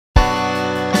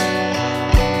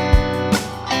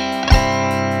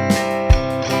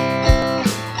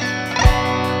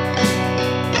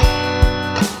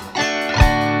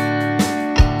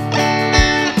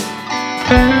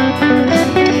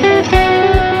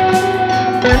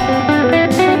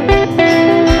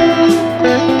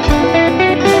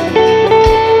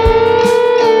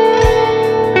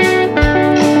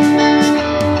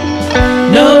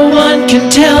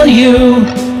you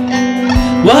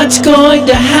what's going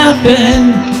to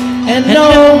happen, and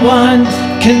no one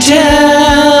can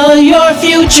tell your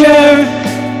future.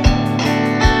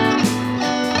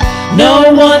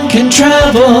 No one can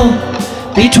travel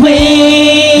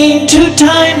between two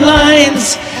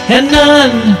timelines, and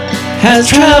none has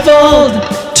traveled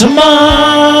to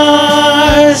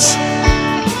Mars.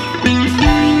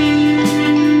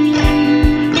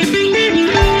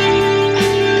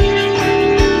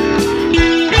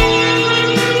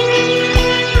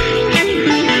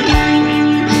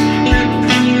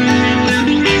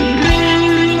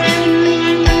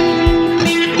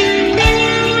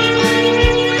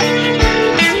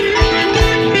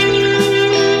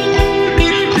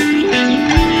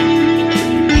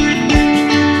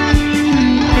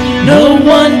 No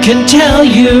one can tell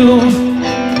you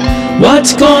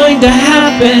what's going to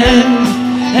happen,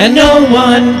 and no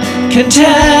one can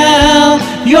tell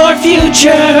your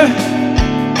future.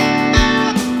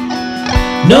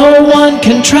 No one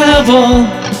can travel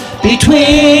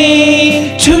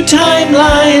between two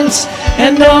timelines,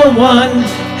 and no one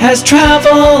has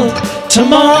traveled to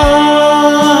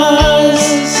Mars.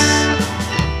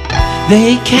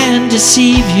 They can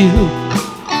deceive you,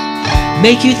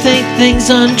 make you think things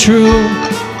untrue.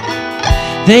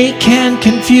 They can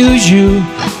confuse you,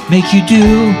 make you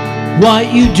do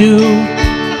what you do.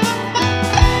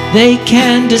 They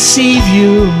can deceive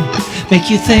you, make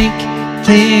you think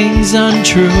things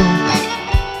untrue.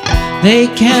 They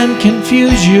can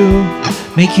confuse you,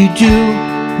 make you do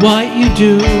what you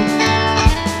do.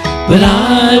 But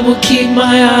I will keep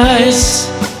my eyes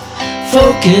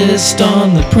focused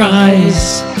on the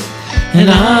prize, and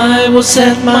I will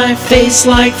set my face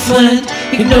like flint,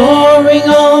 ignoring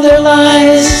all their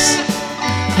lies.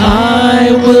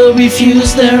 I will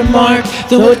refuse their mark,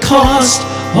 though it cost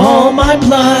all my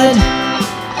blood.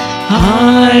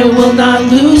 I will not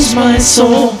lose my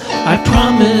soul, I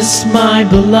promise my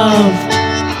beloved.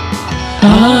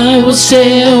 I will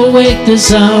stay awake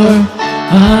this hour,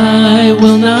 I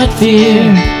will not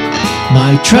fear.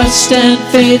 My trust and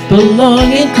faith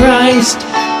belong in Christ,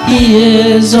 He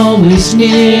is always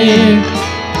near.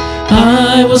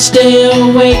 I will stay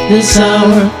awake this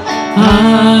hour,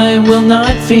 I will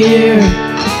not fear.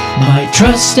 My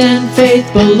trust and faith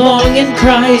belong in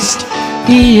Christ,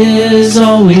 He is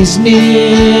always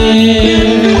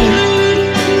near.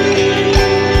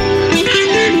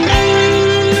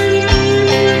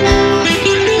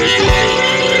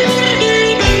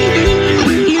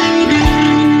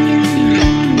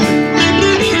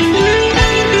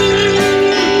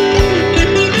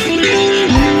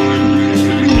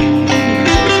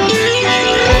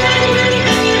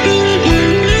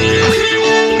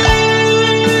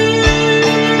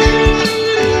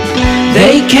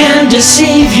 They can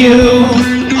deceive you,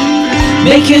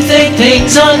 make you think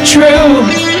things untrue.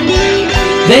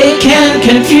 They can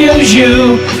confuse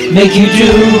you, make you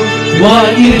do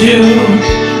what you do.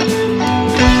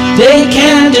 They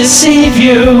can deceive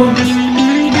you,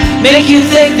 make you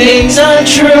think things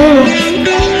untrue.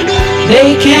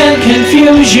 They can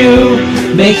confuse you,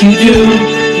 make you do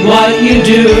what you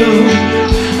do.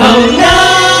 Oh no!